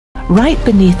Right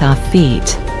beneath our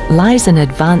feet lies an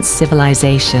advanced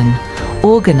civilization,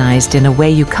 organized in a way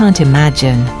you can't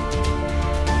imagine.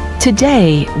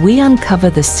 Today, we uncover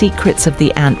the secrets of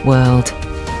the ant world.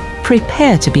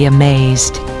 Prepare to be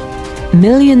amazed.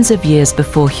 Millions of years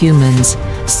before humans,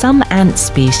 some ant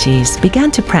species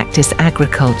began to practice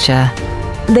agriculture.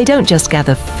 They don't just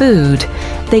gather food,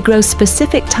 they grow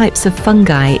specific types of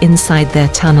fungi inside their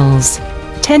tunnels,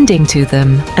 tending to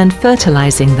them and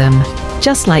fertilizing them,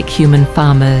 just like human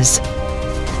farmers.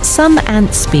 Some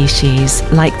ant species,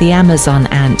 like the Amazon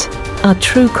ant, are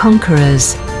true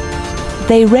conquerors.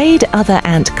 They raid other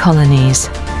ant colonies,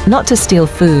 not to steal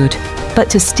food, but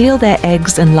to steal their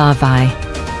eggs and larvae.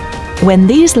 When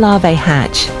these larvae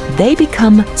hatch, they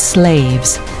become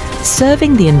slaves,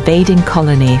 serving the invading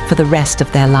colony for the rest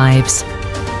of their lives.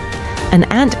 An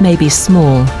ant may be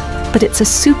small, but it's a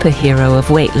superhero of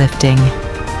weightlifting.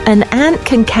 An ant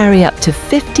can carry up to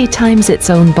 50 times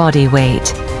its own body weight.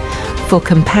 For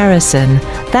comparison,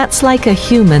 that's like a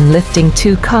human lifting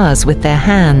 2 cars with their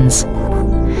hands.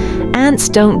 Ants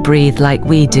don't breathe like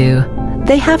we do.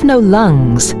 They have no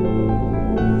lungs.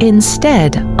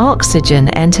 Instead, oxygen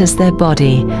enters their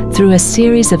body through a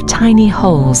series of tiny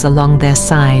holes along their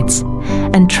sides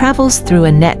and travels through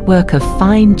a network of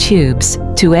fine tubes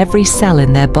to every cell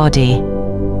in their body.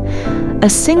 A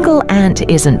single ant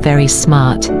isn't very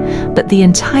smart, but the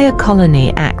entire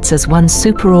colony acts as one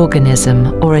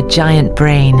superorganism or a giant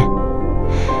brain.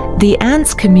 The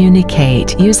ants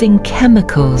communicate using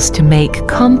chemicals to make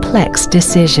complex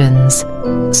decisions,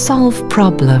 solve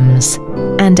problems,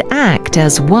 and act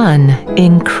as one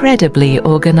incredibly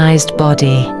organized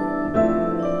body.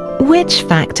 Which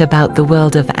fact about the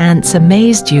world of ants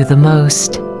amazed you the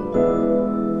most?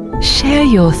 Share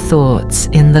your thoughts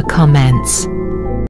in the comments.